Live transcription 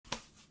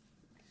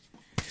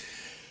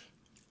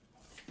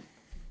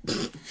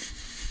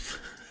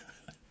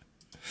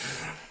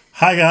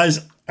Hi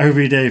guys,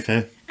 Obi Dave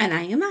here. And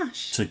I am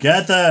Ash.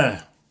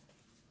 Together,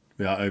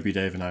 we are Obi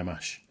Dave and I'm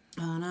Ash.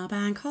 On our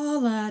bank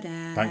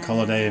holiday. Bank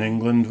holiday in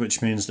England,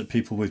 which means that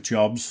people with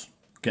jobs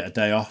get a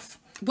day off.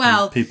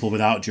 Well, people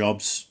without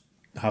jobs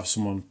have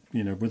someone,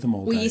 with them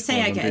all day. Well, you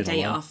say I get a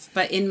day off,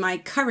 but in my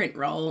current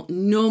role,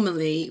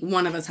 normally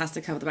one of us has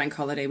to cover the bank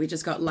holiday. We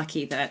just got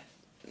lucky that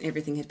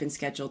everything had been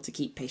scheduled to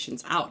keep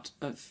patients out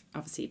of,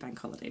 obviously, bank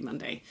holiday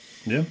Monday.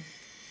 Yeah.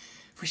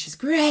 Which is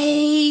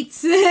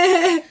great.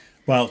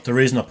 Well, the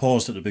reason I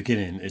paused at the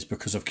beginning is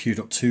because I've queued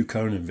up 2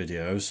 Conan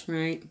videos.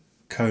 Right.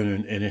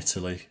 Conan in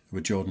Italy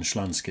with Jordan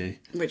Schlansky.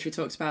 Which we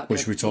talked about.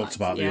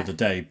 The other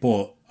day.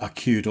 But I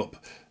queued up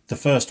the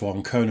first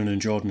one, Conan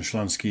and Jordan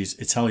Schlansky's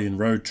Italian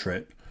road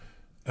trip,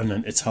 and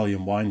then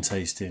Italian wine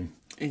tasting.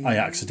 I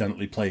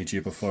accidentally played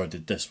you before I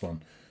did this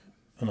one.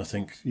 And I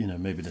think,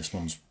 maybe this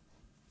one's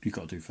you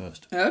got to do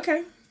first.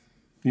 Okay.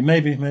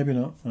 Maybe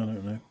not. I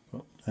don't know.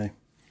 But hey.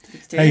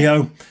 Hey,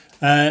 yo.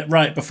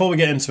 Right, before we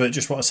get into it,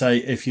 just want to say,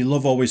 if you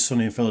love Always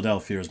Sunny in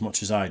Philadelphia as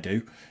much as I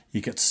do, you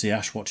get to see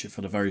Ash watch it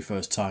for the very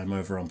first time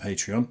over on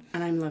Patreon.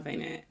 And I'm loving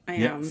it. I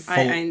am.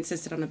 I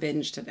insisted on a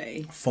binge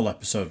today. Full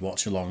episode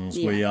watch-alongs.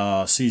 Yeah. We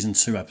are season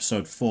 2,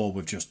 episode 4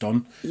 we've just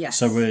done. Yes.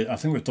 So I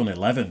think we've done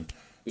 11.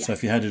 Yeah. So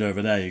if you headed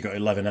over there, you've got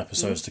 11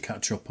 episodes to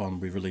catch up on.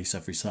 We release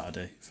every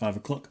Saturday, 5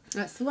 o'clock.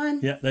 That's the one.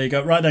 Yeah, there you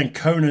go. Right then,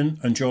 Conan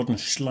and Jordan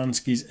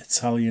Schlansky's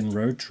Italian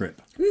road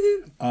trip.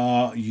 Woohoo.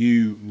 Are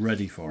you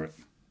ready for it?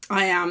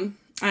 I am.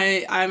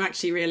 I'm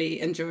actually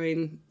really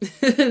enjoying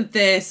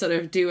their sort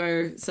of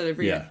duo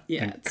Yeah.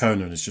 And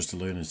Conan is just a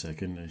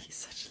lunatic, isn't he? He's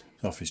such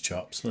off his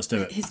chops. Let's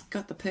do it. He's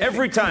got the perfect...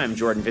 Every time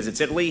Jordan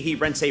visits Italy, he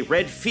rents a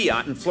red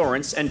Fiat in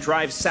Florence and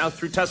drives south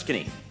through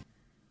Tuscany.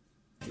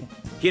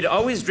 He'd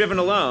always driven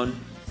alone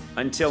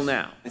until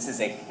now. This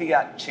is a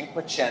Fiat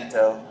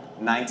Cinquecento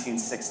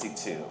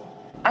 1962.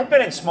 I've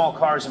been in small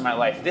cars in my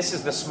life. This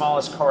is the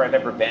smallest car I've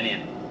ever been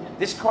in.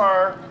 This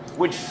car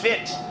would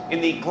fit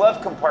in the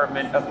glove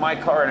compartment of my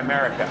car in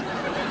America.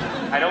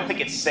 I don't think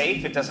it's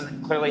safe. It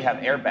doesn't clearly have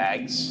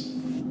airbags.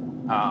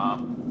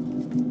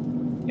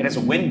 It has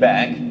a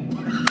windbag.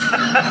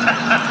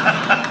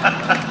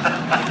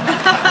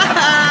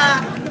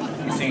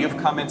 So you've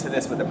come into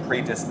this with a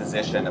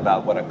predisposition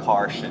about what a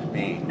car should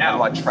be and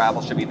what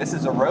travel should be. This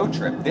is a road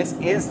trip. This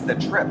is the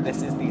trip.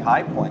 This is the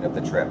high point of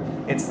the trip.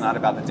 It's not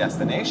about the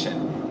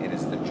destination. It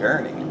is the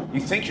journey.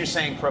 You think you're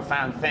saying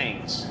profound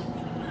things,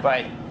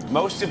 but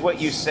most of what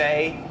you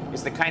say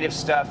is the kind of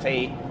stuff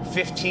a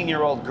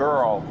 15-year-old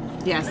girl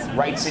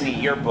writes in a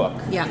yearbook.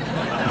 Yeah.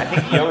 I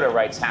think Yoda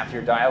writes half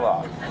your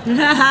dialogue.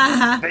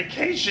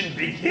 Vacation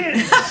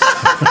begins.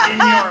 In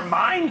your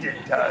mind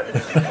it does.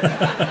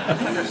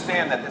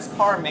 Understand that this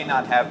car may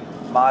not have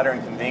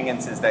modern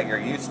conveniences that you're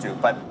used to,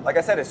 but like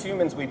I said, as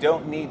humans, we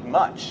don't need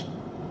much.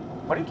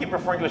 Why do you keep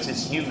referring to us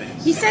as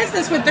humans? He says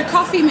this with the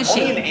coffee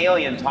machine. Only an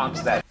alien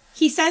talks that.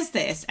 He says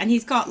this, and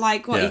he's got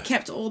he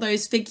kept all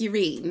those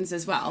figurines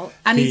as well,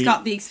 and he's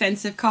got the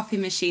expensive coffee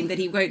machine that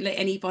he won't let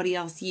anybody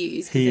else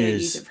use because they don't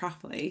use it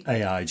properly.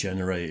 AI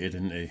generated,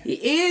 isn't he? He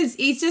is.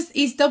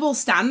 He's double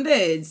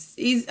standards.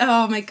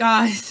 Oh my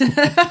god.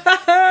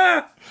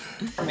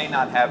 May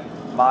not have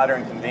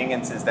modern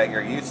conveniences that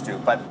you're used to,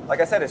 but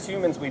like I said, as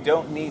humans, we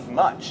don't need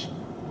much.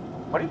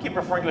 Why do you keep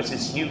referring to us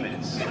as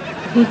humans?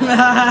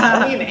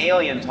 Only an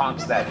alien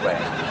talks that way.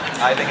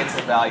 I think it's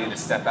of value to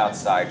step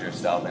outside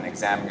yourself and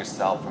examine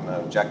yourself from an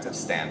objective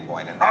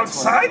standpoint. And that's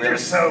outside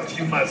yourself,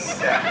 you must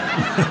step.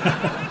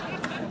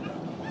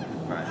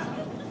 Right.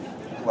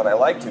 What I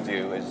like to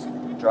do is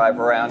drive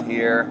around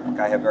here.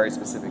 I have very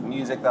specific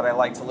music that I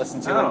like to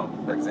listen to. Oh.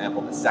 For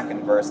example, the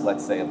second verse,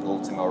 let's say, of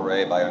L'Ultimo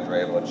Re by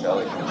Andrea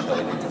Bocelli from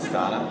Chili di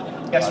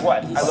Toscana. Guess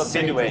what? I looked so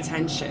into it.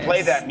 pretentious.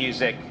 Play that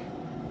music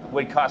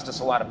would cost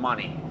us a lot of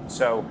money.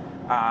 So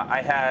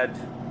I had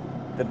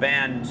the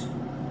band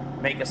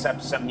make us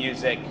up some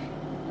music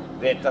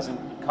that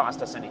doesn't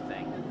cost us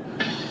anything.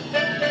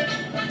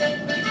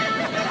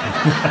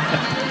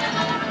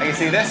 You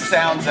see, this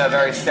sounds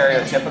very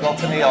stereotypical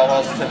to me,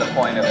 almost to the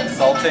point of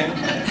insulting.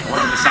 I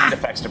went to the sound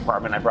effects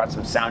department. I brought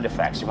some sound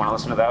effects. You want to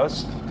listen to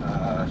those?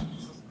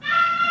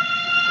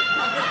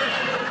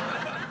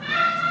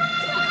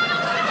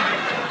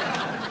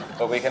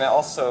 But we can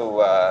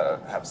also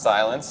have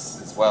silence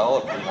as well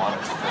if we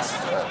wanted to just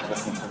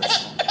listen to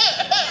this.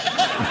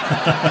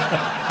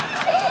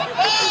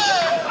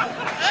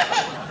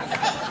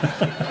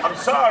 I'm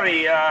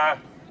sorry,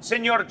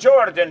 Senor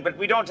Jordan, but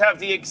we don't have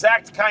the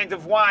exact kind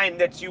of wine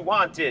that you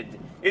wanted.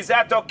 Is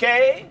that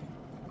okay?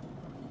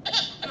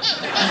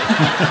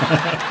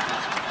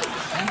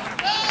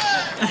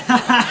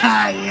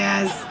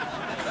 Yes.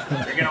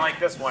 You're gonna like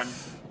this one.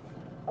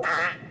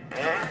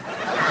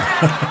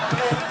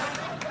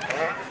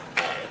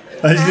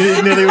 He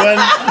nearly went.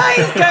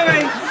 He's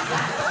going.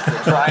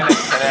 We're trying to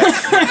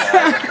connect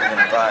the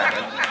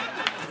environment.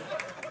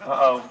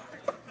 Uh-oh.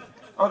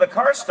 Oh, the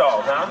car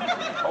stalled, huh?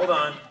 Hold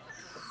on.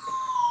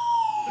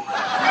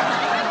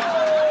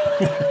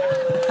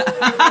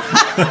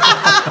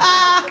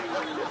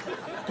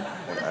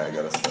 I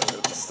gotta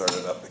start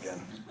it up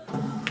again.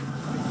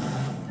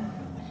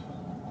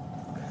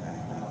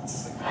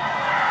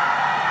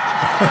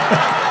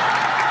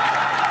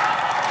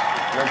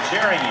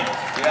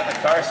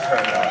 car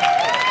started up.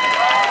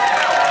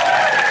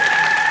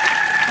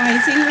 Oh,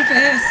 it's in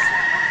reverse.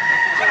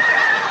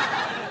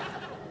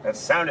 That's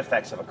sound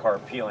effects of a car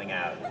peeling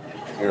out.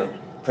 You're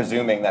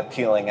presuming that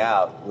peeling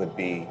out would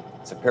be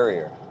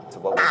superior to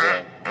what we're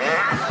doing.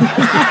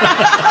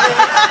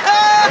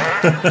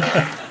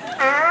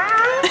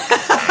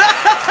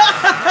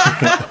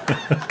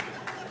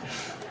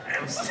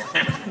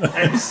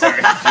 I'm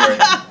sorry, Jordan.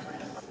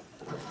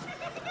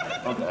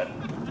 Oh, God.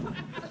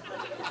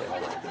 Okay,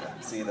 hold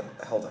on. See the,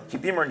 hold on.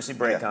 Keep the emergency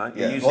brake on.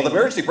 Yeah. You're Well, the using-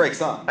 emergency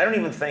brake's on. I don't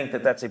even think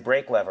that that's a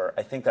brake lever.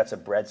 I think that's a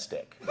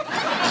breadstick.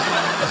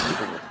 That's the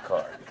thing with the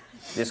car.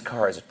 This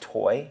car is a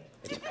toy.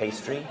 It's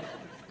pastry.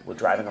 We're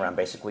driving around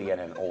basically in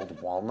an old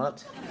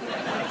walnut,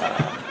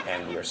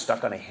 and we are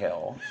stuck on a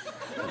hill.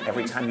 And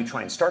every time you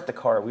try and start the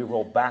car, we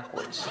roll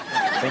backwards.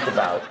 Think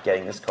about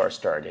getting this car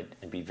started,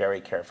 and be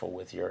very careful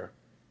with your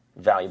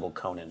valuable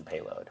Conan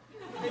payload.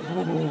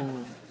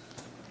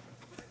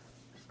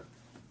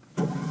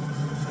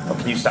 Oh,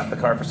 can you stop the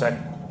car for a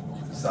second?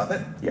 Stop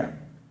it? Yeah.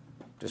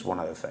 Just one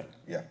other thing.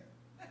 Yeah.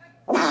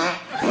 You're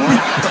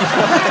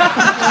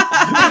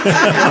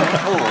a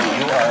fool.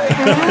 You are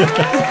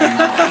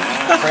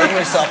frame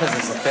yourself as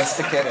a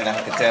sophisticate, an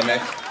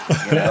academic,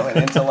 an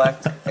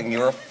intellect, and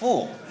you're a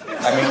fool.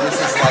 I mean,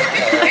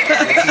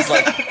 this is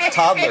like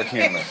toddler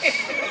humor.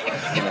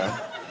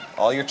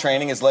 All your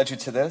training has led you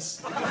to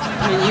this.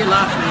 I mean, you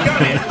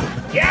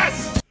laughing.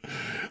 Yes!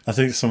 I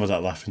think some of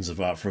that laughing's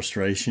about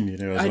frustration, as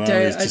well. don't-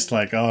 It's just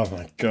like, oh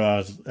my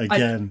God,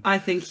 again. I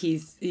think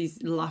he's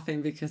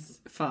laughing because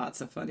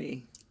farts are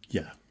funny.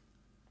 Yeah.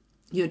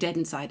 You're dead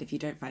inside if you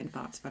don't find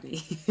farts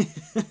funny.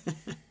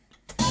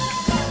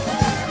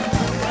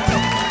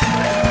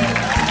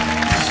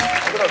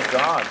 Look at those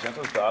dogs. Aren't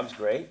those dogs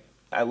great?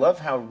 I love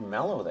how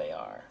mellow they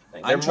are.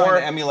 I'm trying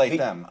to emulate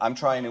them. I'm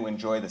trying to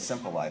enjoy the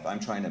simple life. I'm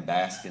trying to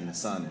bask in the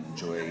sun and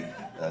enjoy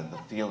the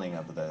feeling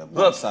of the warm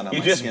Look, sun on you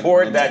my just skin.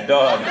 bored that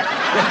dog.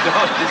 That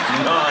dog just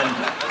yawned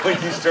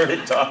when you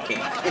started talking.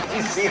 Did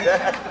you see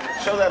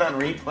that? Show that on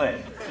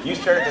replay. You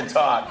started to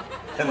talk,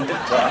 and the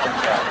dog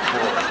got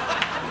bored.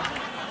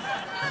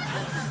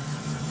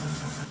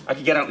 I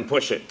could get out and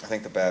push it. I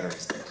think the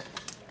battery's dead.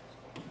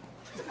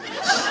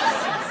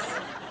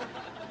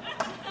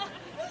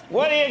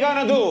 What are you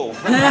gonna do?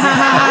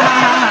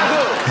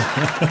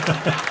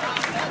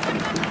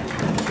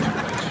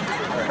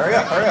 Hurry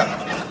up, hurry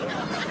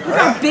up. Look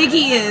how big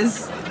he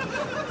is.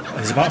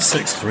 He's about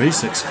 6'3",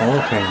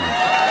 6'4", Conan.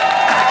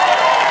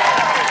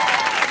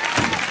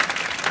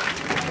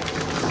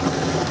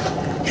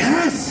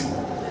 Yes!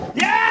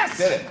 Yes!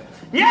 Did it.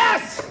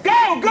 Yes!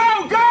 Go,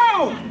 go,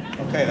 go!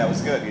 Okay, that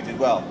was good. You did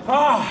well.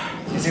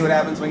 Oh, You see what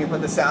happens when you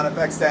put the sound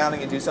effects down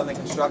and you do something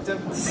constructive?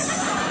 We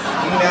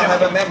now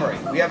have a memory.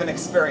 We have an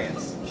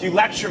experience. if you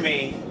lecture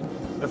me,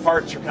 the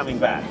farts are coming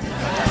back.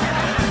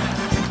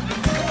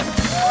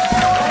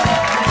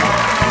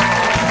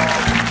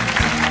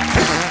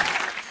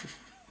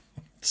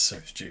 So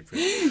stupid.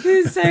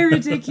 It's so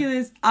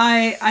ridiculous.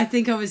 I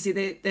think obviously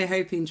they're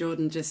hoping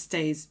Jordan just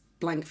stays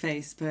blank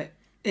faced, but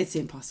it's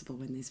impossible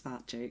when there's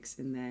fart jokes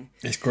in there.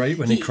 It's great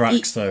when he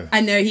cracks, though.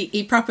 I know,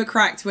 he proper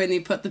cracked when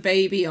he put the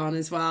baby on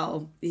as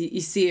well.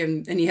 You see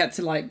him, and he had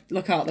to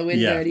look out the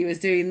window, Yeah. and he was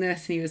doing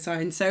this, and he was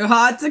trying so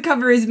hard to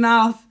cover his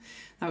mouth.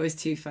 That was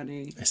too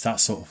funny. It's that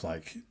sort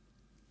of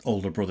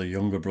older brother,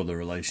 younger brother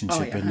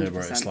relationship, Oh, yeah, in there,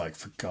 where it's 100%. like,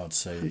 for God's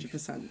sake,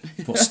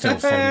 100%. but still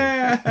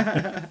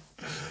funny.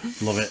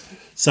 Love it.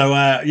 So,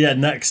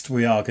 next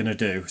we are going to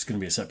do, it's going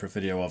to be a separate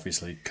video,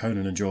 obviously,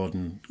 Conan and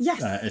Jordan, Yes.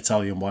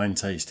 Italian wine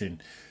tasting.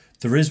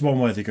 There is one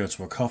where they go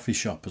to a coffee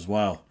shop as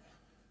well.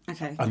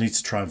 Okay. I need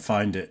to try and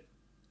find it.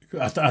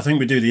 I think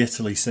we do the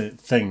Italy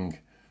thing,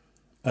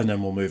 and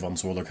then we'll move on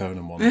to other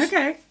Conan ones.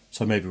 Okay.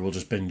 So maybe we'll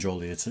just binge all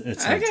the Italy.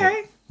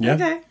 Okay. Yeah?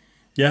 Okay.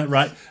 Yeah,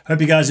 right. Hope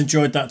you guys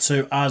enjoyed that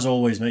too. As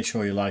always, make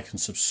sure you like and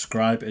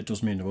subscribe. It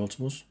does mean the world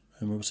to us.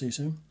 And we'll see you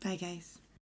soon. Bye, guys.